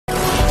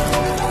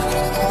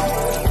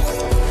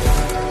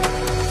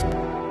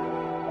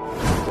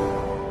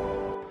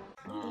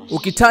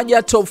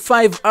Ukitaja top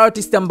 5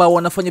 artists ambao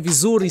wanafanya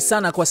vizuri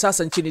sana kwa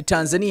sasa nchini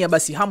Tanzania,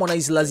 basi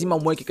Harmonize lazima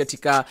umweke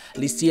katika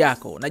listi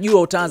yako.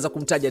 Najua utaanza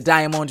kumtaja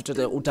Diamond,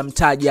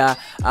 utamtaja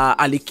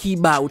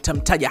Alikiba,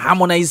 utamtaja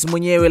Harmonize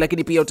mwenyewe,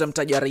 lakini pia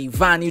utamtaja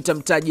Rayvanny,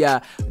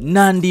 utamtaja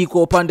Nandi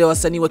kwa upande wa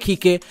wasanii wa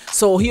kike.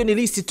 So hiyo ni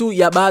listi tu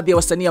ya baadhi ya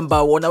wasanii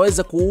ambao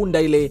wanaweza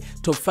kuunda ile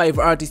top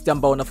 5 artists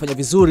ambao wanafanya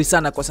vizuri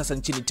sana kwa sasa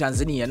nchini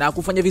Tanzania. Na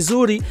kufanya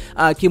vizuri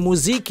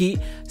kimuziki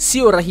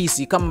sio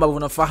rahisi kama ambavyo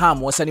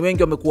unafahamu. Wasanii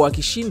wengi wamekuwa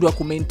wakishindwa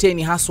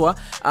ku-maintain haswa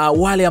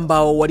wale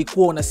ambao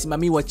walikuwa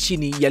wanasimamiwa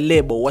chini ya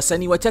lebo.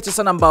 Wasanii wachache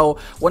sana ambao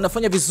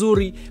wanafanya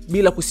vizuri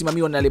bila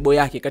kusimamiwa na lebo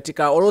yake.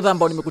 Katika orodha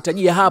ambao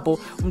nimekutajia hapo,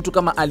 mtu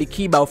kama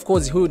Alikiba, of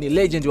course huyu ni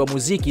legend wa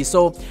muziki,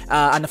 so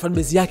ana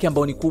fanbase yake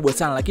ambao ni kubwa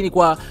sana. Lakini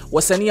kwa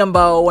wasanii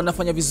ambao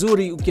wanafanya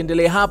vizuri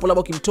ukiendelea hapo,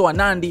 labda ukimtoa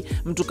Nandi,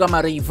 mtu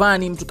kama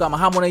Rayvanny, mtu kama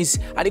Harmonize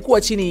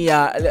alikuwa chini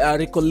ya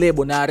record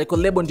label, na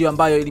record label ndio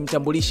ambayo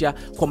ilimtambulisha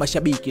kwa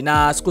mashabiki.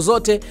 Na siku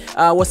zote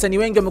wasanii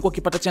wengi wamekuwa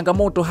wakipata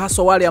changamoto,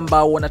 haswa wale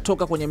ambao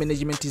wanatoka kwenye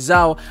management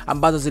zao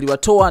ambazo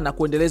ziliwatoa na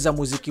kuendeleza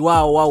muziki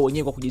wao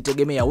wenyewe kwa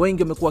kujitegemea.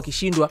 Wengi wamekuwa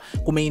wakishindwa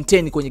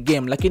ku-maintain kwenye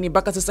game, lakini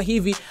mpaka sasa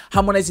hivi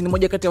Harmonize ni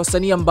moja kati ya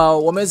wasanii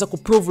ambao wameweza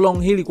kuprove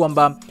long hili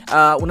kwamba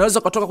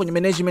unaweza kutoka kwenye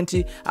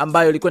management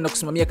ambayo ilikuwa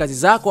inakusimamia kazi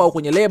zako au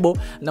kwenye lebo,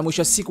 na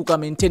mwisho siku ka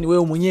maintain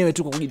wewe mwenyewe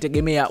tu kwa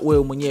kujitegemea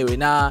wewe mwenyewe.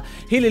 Na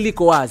hili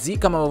liko wazi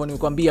kama ambavyo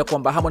nimekuambia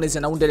kwamba Harmonize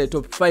anaunda ile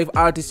top 5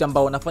 artists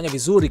ambao wanafanya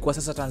vizuri kwa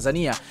sasa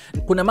Tanzania.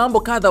 Kuna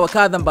mambo kadha wa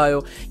kadha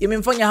ambayo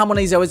yamemfanya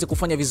Harmonize aweze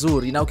kufanya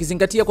vizuri, na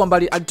ukizingatia kwamba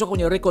alitoka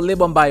kwenye record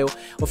label ambayo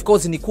of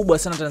course ni kubwa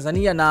sana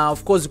Tanzania, na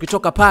of course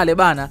ukitoka pale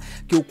bana,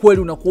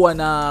 kiukweli unakuwa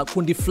na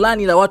kundi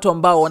fulani la watu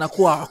ambao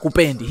wanakuwa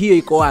hawakupendi. Hiyo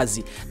iko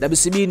wazi.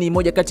 WCB ni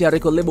moja kati ya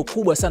record label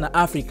kubwa sana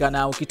Afrika,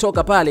 na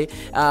ukitoka pale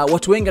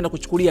watu wengi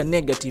wanakuchukulia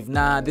negative.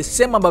 Na the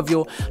same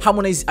ambavyo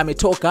Harmonize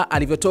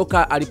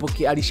alivyotoka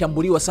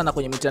alishambuliwa sana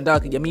kwenye mitandao ya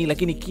kijamii,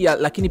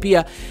 lakini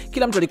pia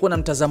kila mtu alikuwa na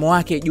mtazamo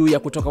wake juu ya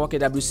kutoka kwake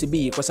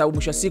WCB, kwa sababu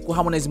mwisho siku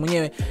Harmonize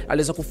mwenyewe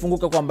aliweza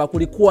kufunguka kwamba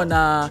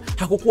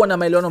hakukuwa na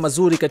maelewano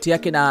mazuri kati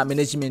yake na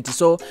management.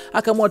 So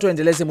akaamua tu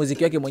aendeleze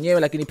muziki wake mwenyewe,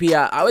 lakini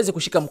pia aweze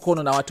kushika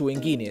mkono na watu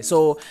wengine.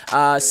 So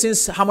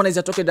since Harmonize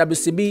atoke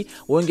WCB,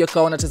 wengi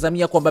wakawa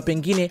wanatazamia kwamba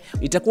pengine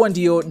itakuwa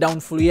ndio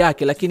downfall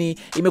yake, lakini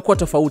imekuwa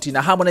tofauti,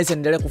 na Harmonize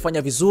anaendelea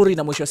kufanya vizuri,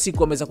 na mwisho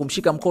siku ameweza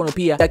kumshika mkono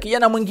pia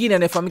kijana mwingine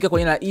anayefahamika kwa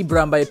jina la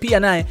Ibra, ambaye pia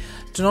naye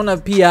tunaona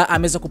pia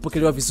ameweza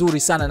kupokelewa vizuri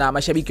sana na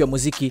mashabiki wa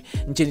muziki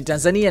nchini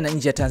Tanzania na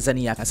nje ya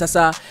Tanzania.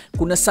 Sasa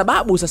kuna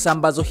sababu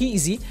ambazo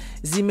hizi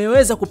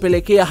zimeweza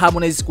kupelekea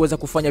Harmonize kuweza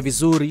kufanya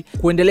vizuri,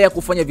 kuendelea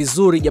kufanya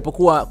vizuri,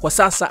 japokuwa kwa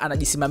sasa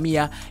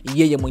anajisimamia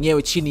yeye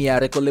mwenyewe chini ya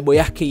record label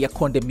yake ya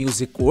Konde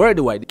Music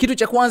Worldwide. Kitu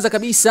cha kwanza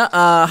kabisa,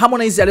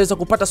 Harmonize aliweza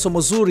kupata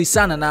somo zuri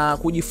sana na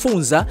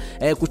kujifunza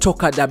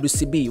kutoka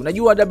WCB.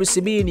 Unajua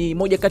WCB ni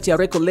moja kati ya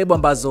record label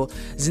ambazo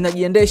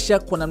zinajiendesha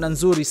kwa namna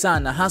nzuri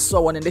sana,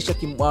 haswa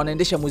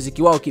wanaendesha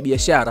muziki wao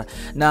kibiashara,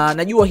 na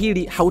najua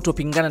hili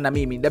hautopingana na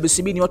mimi.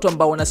 WCB ni watu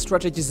ambao wana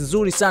strategies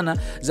nzuri sana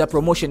za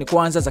promotion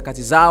kwanza za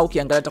kazi zao.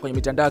 Ukiangalia hata kwenye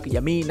mitandao ya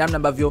kijamii namna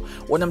ambavyo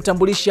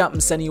wanamtambulisha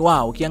msanii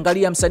wao,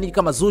 ukiangalia msanii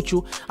kama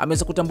Zuchu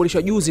ameweza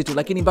kutambulishwa juzi tu,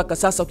 lakini mpaka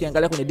sasa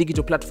ukiangalia kwenye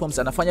digital platforms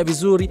anafanya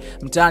vizuri,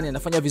 mtaani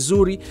anafanya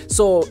vizuri.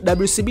 So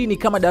WCB ni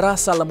kama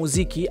darasa la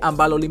muziki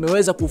ambalo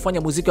limeweza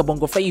kufanya muziki wa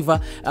Bongo Flava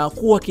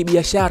kuwa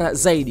kibiashara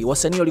zaidi.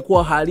 Wasanii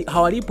walikuwa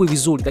hawalipwi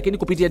vizuri, lakini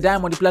kupitia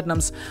Diamond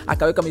Platnumz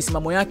akaweka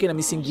misimamo yake na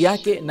misingi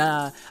yake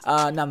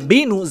na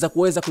mbinu za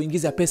kuweza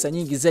kuingiza pesa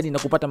nyingi zaidi na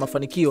kupata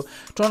mafanikio.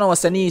 Tunaona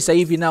wasanii sasa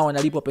hivi nao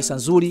wanalipwa pesa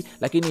nzuri,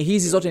 lakini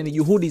hizi zote ni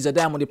juhudi za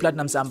Diamond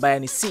Platnumz ambaye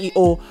ni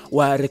CEO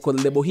wa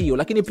record label hiyo.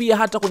 Lakini pia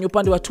hata kwenye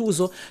upande wa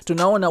tuzo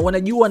tunaona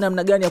wanajua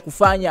namna gani ya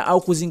kufanya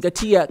au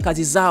kuzingatia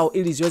kazi zao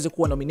ili ziweze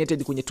kuwa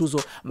nominated kwenye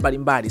tuzo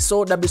mbalimbali. So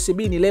WCB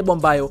ni label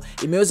ambayo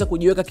imeweza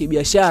kujiweka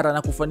kibiashara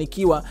na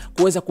kufanikiwa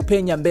kuweza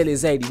kupenya mbele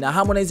zaidi, na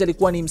Harmonize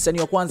alikuwa ni msanii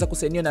wa kwanza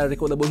kusainiwa na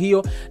record label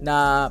hiyo,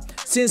 na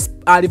since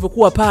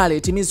alivyokuwa pale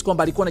it means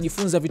kwamba alikuwa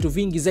anajifunza vitu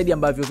vingi zaidi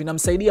ambavyo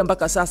vinamsaidia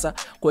mpaka sasa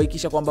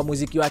kuhakikisha kwamba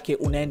muziki wake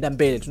unaenda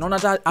mbele.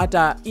 Tunaona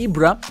hata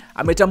Ibra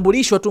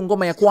ametambulishwa tu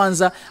ngoma ya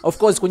kwanza, of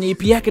course kwenye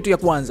EP yake tu ya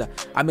kwanza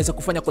ameweza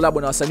kufanya collab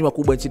na wasanii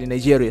wakubwa nchini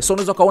Nigeria. So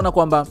unaweza kaona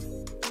kwamba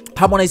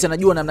Harmonize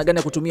anajua namna gani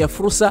ya kutumia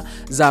fursa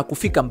za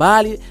kufika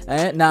mbali,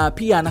 na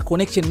pia ana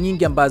connection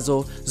nyingi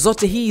ambazo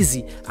zote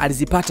hizi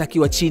alizipata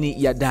akiwa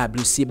chini ya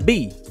WCB.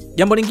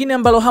 Jambo lingine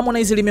ambalo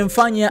Harmonize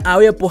limemfanya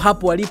awepo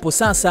hapo alipo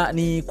sasa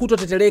ni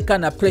kutoteteleka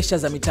na pressure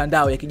za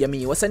mitandao ya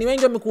kijamii. Wasanii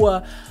wengi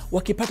wamekuwa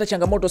wakipata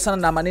changamoto sana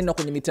na maneno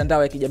kwenye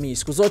mitandao ya kijamii.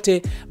 Siku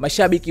zote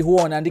mashabiki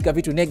huwa wanaandika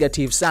vitu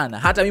negative sana.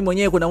 Hata mimi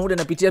mwenyewe kuna muda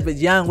napitia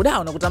page yangu,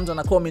 unakuta mtu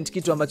ana comment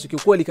kitu ambacho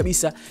kiukweli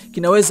kabisa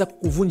kinaweza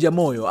kukuvunja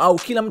moyo, au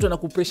kila mtu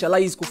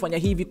anakupressurize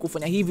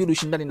kufanya hivi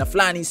ushindani na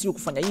fulani, sio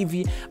kufanya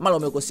hivi, mara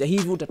umekosea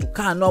hivi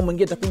utatukana, au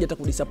mwingine atakuja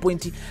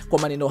atakudisappoint kwa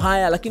maneno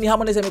haya. Lakini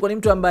Harmonize amekuwa ni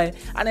mtu ambaye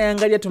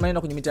anaangalia tu maneno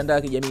kwenye mitandao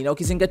ya kijamii, na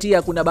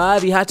ukizingatia kuna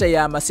baadhi hata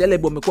ya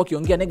maselebu wamekuwa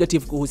kiongea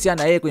negative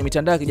kuhusiana na yeye kwenye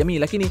mitandao ya kijamii,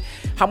 lakini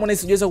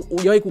Harmonize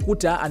hujawahi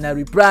kukuta ana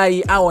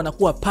reply au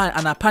anakuwa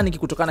ana panic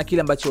kutokana na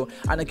kile ambacho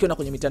anakiona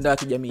kwenye mitandao ya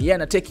kijamii. Yeye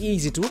ana take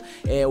easy tu,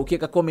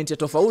 ukiweka comment ya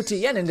tofauti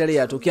yeye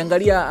anaendelea tu.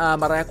 Ukiangalia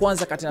mara ya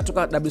kwanza kati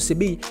natoka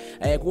WCB,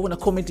 kuna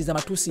comment za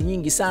matusi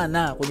nyingi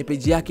sana kwenye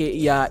page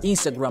yake ya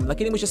Instagram,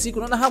 lakini mwisho siku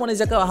unaona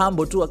Harmonize akawa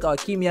humble tu, akawa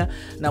kimya,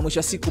 na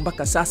mwisho siku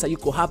mpaka sasa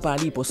yuko hapa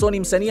alipo. So ni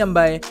msanii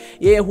ambaye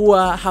yeye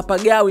huwa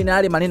hapagawi na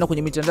yale maneno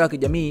kwenye mitandao ya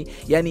kijamii,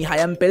 yani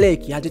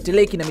hayampeleki,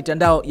 hateteleki na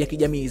mitandao ya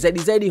kijamii.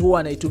 Zaidi huwa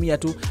anaitumia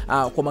tu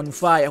kwa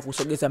manufaa ya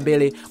kusogeza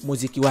mbele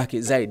muziki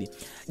wake zaidi.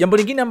 Jambo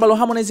lingine ambalo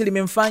Harmonize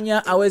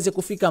limemfanya aweze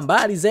kufika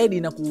mbali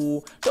zaidi na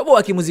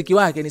kutoboa kimuziki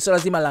wake ni swala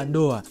zima la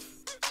ndoa.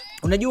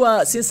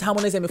 Unajua since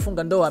Harmonize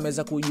amefunga ndoa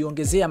ameweza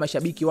kujiongezea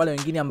mashabiki wale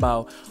wengine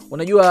ambao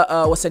unajua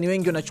wasanii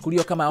wengi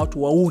wanachukuliwa kama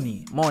watu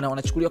wauni, umeona,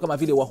 wanachukuliwa kama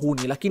vile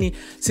wahuni, lakini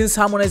since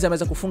Harmonize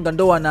ameweza kufunga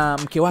ndoa na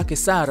mke wake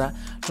Sara,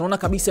 tunaona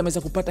kabisa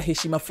ameweza kupata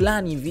heshima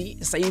fulani hivi.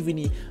 Sasa hivi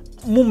ni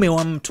mume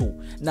wa mtu,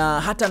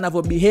 na hata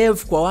anavyo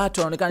behave kwa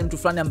watu anaonekana mtu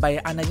fulani ambaye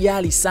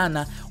anajali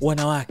sana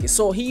wanawake.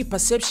 So hii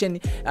perception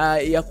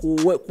ya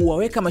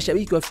kuwaweka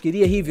mashabiki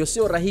wafikirie hivyo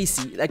sio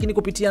rahisi, lakini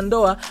kupitia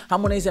ndoa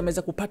Harmonize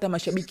ameweza kupata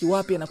mashabiki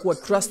wapya na kuwa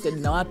trusted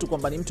na watu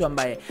kwamba ni mtu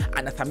ambaye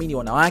anathamini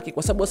wanawake,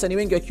 kwa sababu wasanii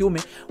wengi wa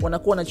kiume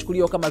wanakuwa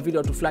wanachukuliwa kama vile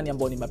watu fulani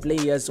ambao ni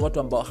players, watu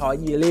ambao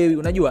hawajielewi,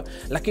 unajua,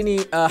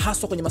 lakini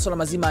hasa kwenye masuala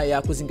mazima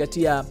ya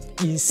kuzingatia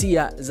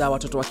jinsia za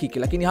watoto wa kike.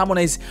 Lakini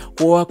Harmonize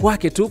kwa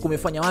kwake tu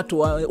kumefanya watu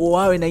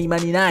wawe na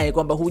imani naye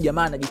kwamba huyu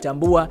jamaa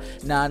anajitambua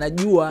na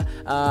anajua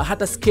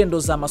hata skendo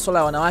za masuala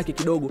ya wanawake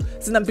kidogo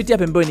zinampitia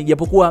pembeni,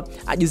 japokuwa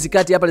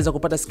ajizikati hapa aliweza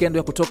kupata skendo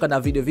ya kutoka na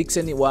video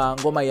vixen wa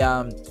ngoma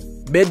ya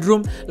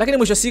Bedroom, lakini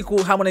mwisho siku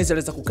Harmonize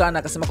aliweza kukana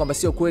akasema kwamba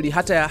sio kweli.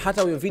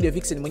 Hata huyo video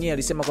vixen mwenyewe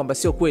alisema kwamba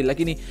sio kweli,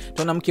 lakini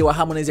tunaona mke wa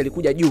Harmonize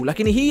alikuja juu.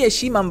 Lakini hii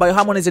heshima ambayo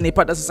Harmonize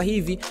anaipata sasa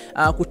hivi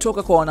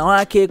kutoka kwa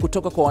wanawake,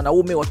 kutoka kwa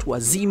wanaume, watu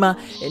wazima,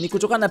 ni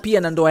kutokana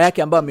pia na ndoa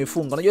yake ambayo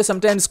amefunga. Unajua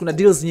sometimes kuna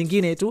deals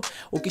nyingine tu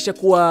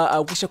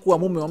ukishakuwa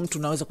mume wa mtu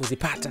unaweza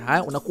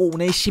kuzipata, unakuwa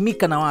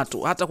unaheshimika na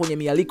watu, hata kwenye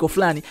mialiko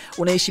fulani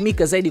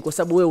unaheshimika zaidi kwa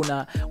sababu wewe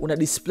una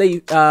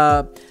display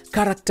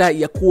character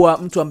ya kuwa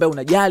mtu ambaye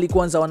unajali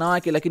kwanza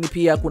wanawake. Lakini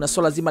pia kuna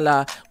swala zima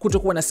la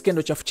kutokuwa na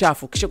skendo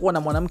chafu. Kisha kuwa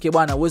na mwanamke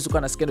bwana, uwezo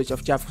kuwa na skendo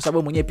chafu kwa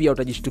sababu mwenyewe pia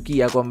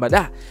utajishtukia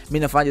kwamba mimi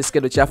nafanya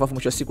skendo chafu afu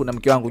mwisho wa siku na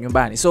mke wangu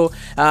nyumbani. So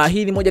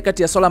hii ni moja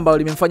kati ya swala ambalo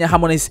limemfanya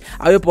Harmonize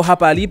awepo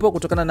hapa alipo,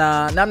 kutokana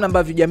na namna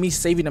ambavyo jamii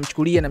sasa hivi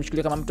namchukulia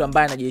kama mtu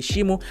ambaye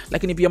anajiheshimu,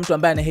 lakini pia mtu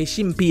ambaye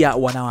anaheshimu pia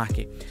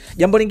wanawake.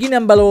 Jambo lingine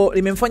ambalo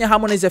limemfanya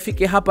Harmonize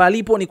afike hapa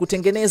alipo ni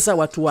kutengeneza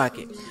watu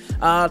wake.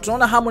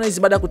 Tunaona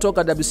Harmonize baada ya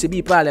kutoka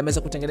WCB pale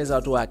ameweza kutengeneza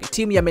watu wake.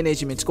 Team ya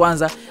management,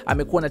 kwanza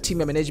amekuwa na team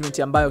ya management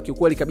ambayo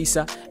kiukweli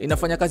kabisa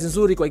inafanya kazi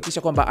nzuri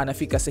kuhakikisha kwamba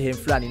anafika sehemu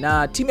fulani.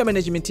 Na team ya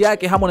management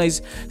yake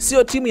Harmonize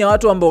sio timu ya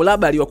watu ambao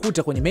labda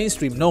aliwakuta kwenye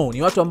mainstream, no,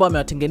 ni watu ambao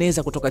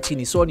amewatengeneza kutoka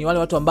chini. So ni wale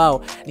watu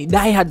ambao ni die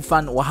hard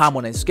fan wa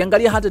Harmonize.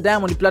 Ukiangalia hata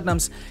Diamond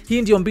Platnumz,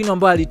 hii ndio mbinu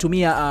ambayo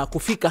alitumia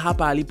kufika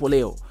hapa alipo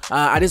leo.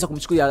 Aliweza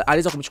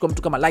kumchukua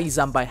mtu kama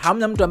Liza ambaye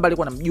hamna mtu ambaye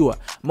alikuwa anamjua,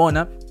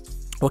 umeona.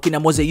 Wakina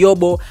Moze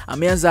Yobo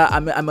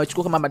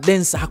amewachukua kama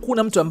madancer,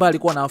 hakuna mtu ambaye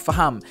alikuwa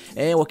anawafahamu.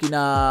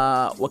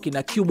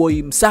 Wakina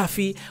Q-Boy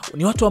Msafi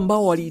ni watu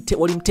ambao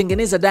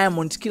walimtengeneza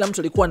Diamond. Kila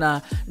mtu alikuwa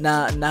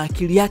na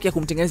akili yake ya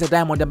kumtengeneza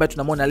Diamond ambaye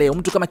tunamwona leo.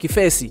 Mtu kama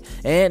Kifesi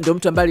ndio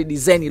mtu ambaye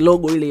design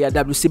logo ile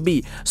ya WCB.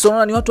 So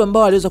unaona ni watu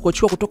ambao waliweza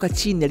kuachukua kutoka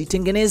chini,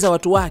 alitengeneza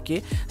watu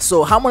wake.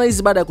 So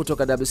Harmonize baada ya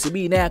kutoka WCB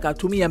naye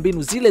akatumia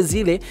mbinu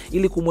zile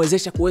ili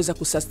kumwezesha kuweza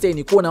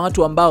kusustain, kuwa na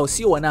watu ambao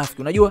sio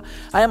wanafiki. Unajua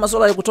haya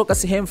masuala ya kutoka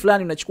sehemu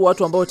fulani unachukua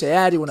watu ambao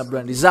tayari wana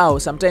brand zao,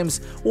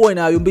 sometimes huwa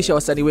inayumbisha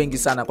wasanii wengi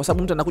sana, kwa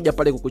sababu mtu anakuja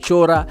pale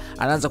kukuchora,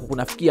 anaanza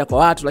kukunafikia kwa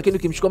watu. Lakini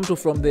ukimchukua mtu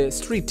from the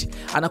street,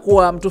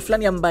 anakuwa mtu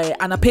fulani ambaye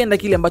anapenda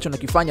kile ambacho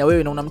unakifanya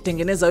wewe na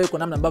unamtengeneza wewe kwa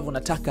namna ambavyo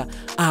unataka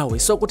awe.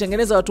 So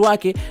kutengeneza watu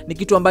wake ni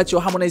kitu ambacho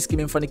Harmonize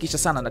kimemfanikisha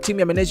sana, na team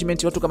ya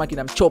management watu kama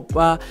kina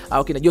Mchopa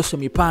au kina Joso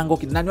Mipango,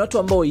 kina nani, watu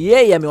ambao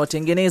yeye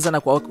amewatengeneza na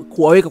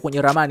kuwaweka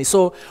kwenye ramani.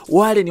 So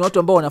wale ni watu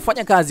ambao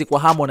wanafanya kazi kwa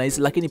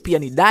Harmonize, lakini pia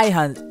ni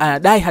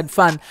die hard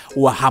fan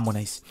wa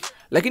Harmonize.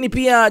 Lakini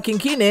pia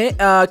kingine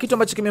kitu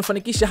ambacho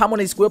kimemfanikisha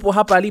Harmonize kuwepo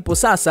hapa alipo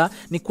sasa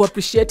ni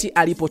kuappreciate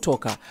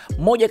alipotoka.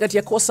 Moja kati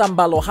ya kosa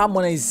ambalo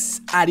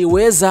Harmonize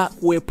aliweza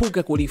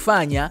kuepuka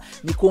kulifanya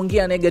ni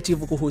kuongea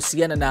negative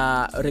kuhusiana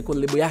na record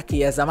label yake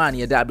ya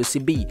zamani ya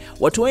WCB.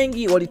 Watu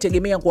wengi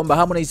walitegemea kwamba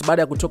Harmonize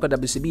baada ya kutoka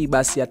WCB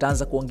basi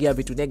ataanza kuongea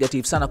vitu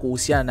negative sana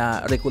kuhusiana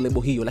na record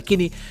label hiyo,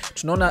 lakini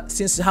tunaona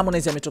since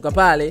Harmonize ametoka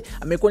pale,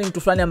 amekuwa ni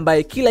mtu fulani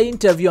ambaye kila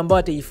interview ambayo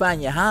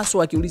ataifanya,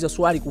 hasa akiuliza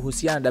swali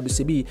kuhusiana na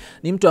WCB,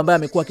 ni mtu ambaye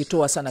amekuwa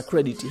akitoa sana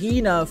credit. Hii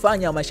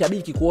inafanya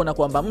mashabiki kuona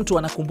kwamba mtu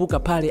anakumbuka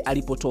pale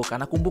alipotoka,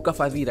 anakumbuka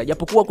fadhila.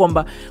 Japokuwa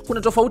kwamba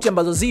kuna tofauti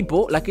ambazo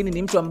zipo, lakini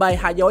ni mtu ambaye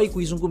hajawahi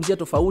kuizungumzia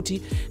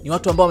tofauti, ni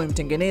watu ambao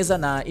wamemtengeneza.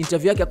 Na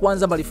interview yake ya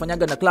kwanza ambayo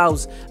alifanyaga na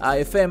Clouds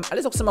FM,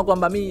 aliweza kusema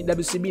kwamba mimi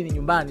WCB ni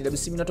nyumbani,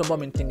 WCB ni watu ambao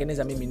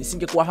wamenitengeneza mimi,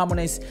 nisingekuwa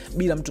Harmonize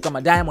bila mtu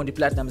kama Diamond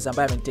Platnumz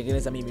ambaye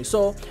amenitengeneza mimi.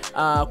 So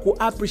ku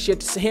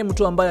appreciate sehemu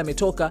tu ambayo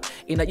ametoka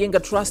inajenga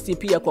trust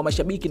pia kwa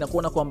mashabiki na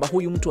kuona kwamba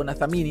huyu mtu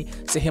anathamini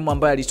sehemu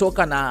ambayo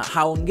alitoka na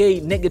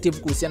haongei negative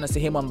kuhusiana na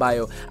sehemu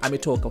ambayo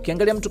ametoka.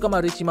 Ukiangalia mtu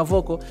kama Rich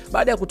Mavoko,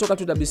 baada ya kutoka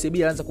tu WCB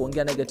anaanza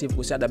kuongea negative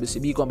kuhusiana na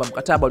WCB kwamba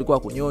mkataba ulikuwa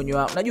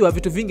kunyonywa. Unajua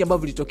vitu vingi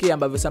ambavyo vilitokea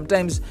ambavyo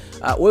sometimes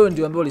wewe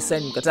ndio ambaye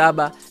ulisign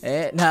mkataba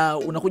na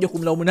unakuja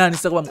kumlaumu nani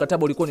sasa kwamba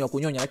mkataba ulikuwa ni wa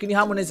kunyonya. Lakini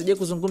Harmonize hajaje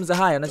kuzungumza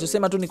haya.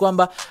 Anachosema tu ni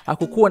kwamba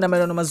hakukuwa na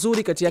maneno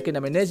mazuri kati yake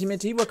na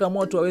management, hivyo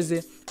akaamua tu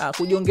aweze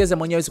kujiongeza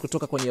mwenyewe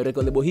kutoka kwenye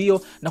record label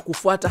hiyo na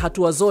kufuata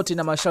hatua zote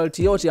na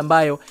masharti yote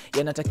ambayo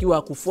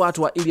yanatakiwa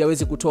kufuatwa ili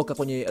aweze kutoka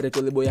kwenye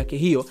record label yake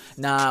hiyo,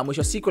 na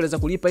mwisho siku aliweza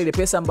kulipa ile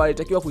pesa ambayo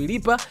alitakiwa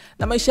kuilipa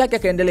na maisha yake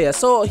yakaendelea.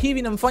 So hivi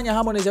inamfanya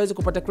Harmonize aweze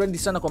kupata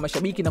credit sana kwa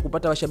mashabiki na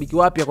kupata washabiki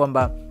wapya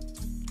kwamba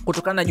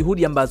kutokana na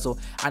juhudi ambazo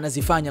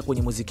anazifanya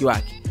kwenye muziki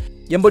wake.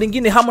 Jambo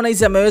lingine,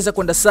 Harmonize ameweza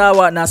kwenda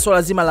sawa na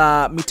swala zima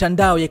la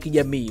mitandao ya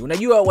kijamii.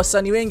 Unajua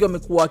wasanii wengi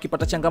wamekuwa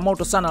wakipata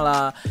changamoto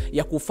sana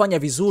ya kufanya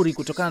vizuri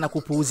kutokana na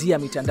kupuuzia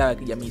mitandao ya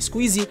kijamii. Siku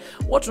hizi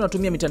watu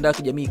wanatumia mitandao ya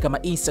kijamii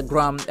kama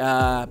Instagram,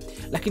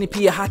 lakini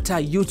pia hata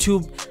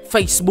YouTube,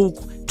 Facebook,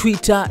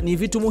 Twitter ni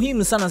vitu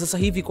muhimu sana sasa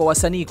hivi kwa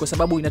wasanii kwa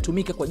sababu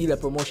inatumika kwa ajili ya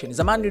promotion.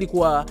 Zamani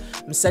ilikuwa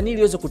msanii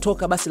liweze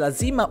kutoka basi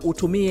lazima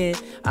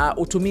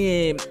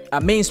utumie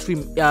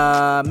mainstream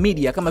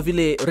media kama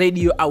vile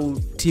radio au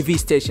TV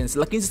stations.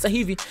 Lakini sasa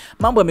hivi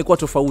mambo yamekuwa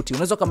tofauti.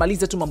 Unaweza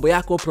kumaliza tu mambo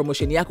yako,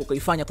 promotion yako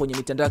ukaifanya kwenye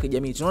mitandao ya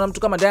kijamii. Tunaona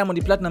mtu kama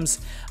Diamond Platnumz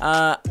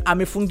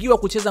amefungiwa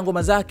kucheza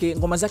ngoma zake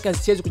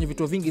hazichezwi kwenye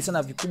vituo vingi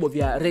sana vikubwa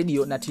vya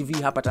radio na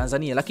TV hapa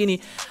Tanzania.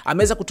 Lakini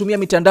ameweza kutumia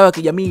mitandao ya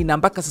kijamii na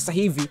mpaka sasa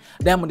hivi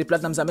Diamond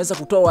Platnumz ameweza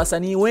kutoa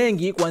wasanii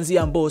wengi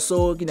kuanzia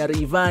Mbosso, kina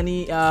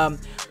Rayvanny,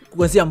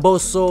 kuanzia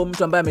Mbosso,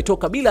 mtu ambaye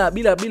ametoka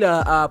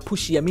bila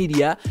push ya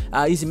media,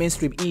 hizi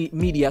mainstream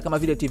media kama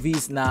vile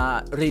TVs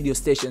na radio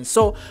stations.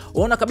 So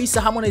unaona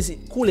kabisa Harmonize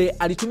kule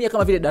alitumia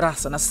kama vile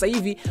darasa, na sasa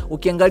hivi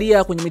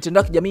ukiangalia kwenye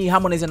mitandao ya kijamii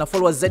Harmonize ana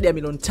followers zaidi ya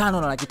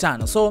 5.5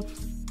 million. So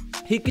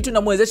hii kitu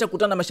inamwezesha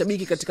kukutana na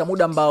mashabiki katika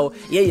muda ambao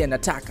yeye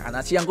anataka.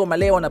 Anaachia ngoma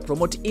leo na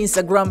promote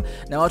Instagram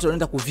na watu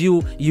wanaenda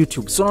kuview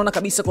YouTube. So unaona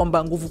kabisa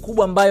kwamba nguvu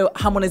kubwa ambayo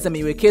Harmonize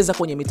ameiwekeza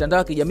kwenye mitandao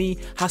ya kijamii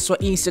haswa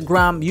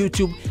Instagram,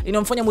 YouTube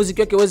inamfanya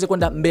muziki wake uweze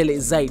kwenda mbele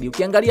zaidi.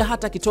 Ukiangalia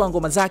hata akitoa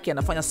ngoma zake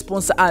anafanya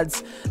sponsor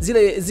ads,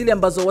 zile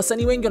ambazo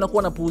wasanii wengi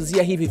wanakuwa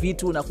wanapuuzia hivi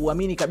vitu na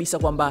kuamini kabisa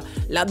kwamba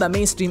labda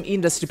mainstream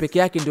industry peke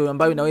yake ndio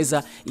ambayo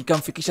inaweza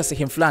ikamfikisha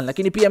sehemu fulani.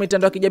 Lakini pia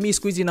mitandao ya kijamii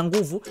siku hizi ina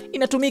nguvu,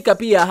 inatumika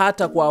pia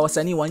hata kwa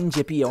wasanii wa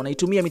nje pia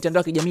wanaitumia mitandao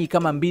ya kijamii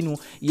kama mbinu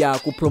ya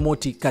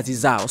kupromote kazi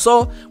zao.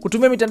 So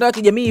kutumia mitandao ya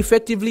kijamii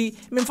effectively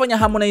imemfanya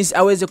Harmonize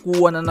aweze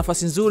kuwa na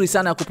nafasi nzuri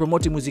sana ya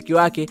kupromote muziki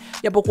wake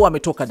japokuwa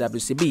ametoka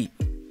WCB.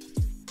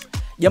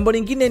 Jambo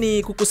lingine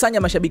ni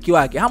kukusanya mashabiki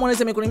wake.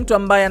 Harmonize amekuwa mtu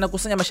ambaye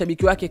anakusanya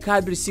mashabiki wake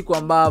kadri siku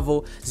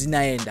ambavyo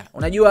zinaenda.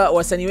 Unajua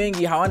wasanii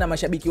wengi hawana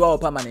mashabiki wao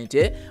permanent.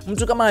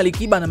 Mtu kama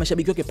Alikiba ana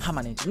mashabiki wake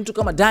permanent. Mtu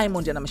kama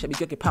Diamond ana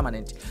mashabiki wake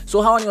permanent.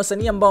 So hawa ni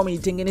wasanii ambao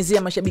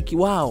wamejitengenezea mashabiki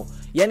wao.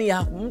 Yaani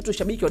mtu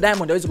shabiki wa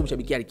Diamond hawezi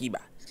kumshabikia Alikiba.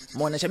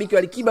 Mwana shabiki wa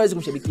Alikiba hawezi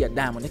kumshabikia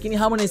Diamond. Lakini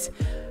Harmonize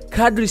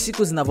kadri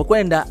siku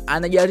zinavyokwenda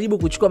anajaribu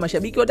kuchukua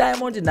mashabiki wa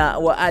Diamond na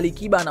wa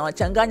Alikiba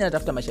anawachanganya na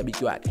tafuta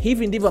mashabiki wake.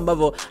 Hivi ndivyo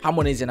ambavyo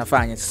Harmonize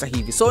anafanya sasa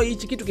hivi. So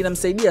hichi kitu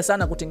kinamsaidia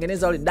sana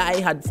kutengeneza wale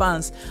die hard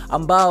fans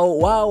ambao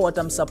wao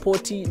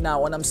watamsupport na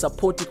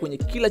wanamsupport kwenye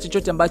kila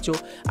chochote ambacho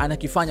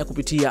anakifanya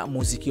kupitia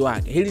muziki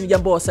wake. Hili ni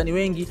jambo wasanii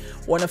wengi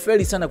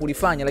wanafeli sana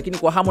kulifanya, lakini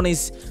kwa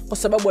Harmonize kwa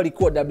sababu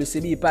alikuwa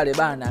WCB pale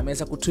bana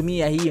ameweza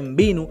kutumia hii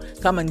mbinu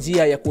kama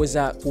njia ya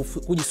kuweza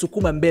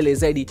kujisukuma mbele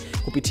zaidi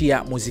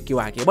kupitia muziki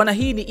wake. Bwana,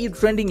 hii ni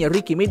trending ya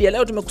Ricky Media.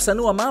 Leo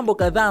tumekusanua mambo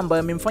kadhaa ambayo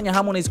yamemfanya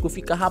Harmonize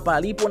kufika hapa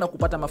alipo na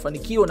kupata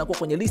mafanikio na kuwa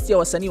kwenye listi ya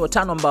wasanii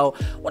 5 ambao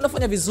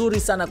wanafanya vizuri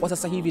sana kwa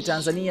sasa hivi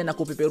Tanzania na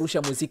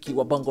kupeperusha muziki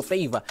wa Bongo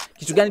Flava.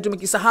 Kitu gani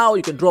tumekisahau?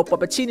 You can drop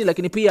hapa chini,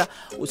 lakini pia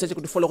usiache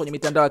kutufollow kwenye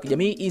mitandao ya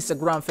kijamii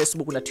Instagram,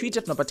 Facebook na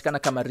Twitter. Tunapatikana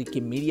kama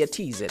Ricky Media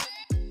TZ.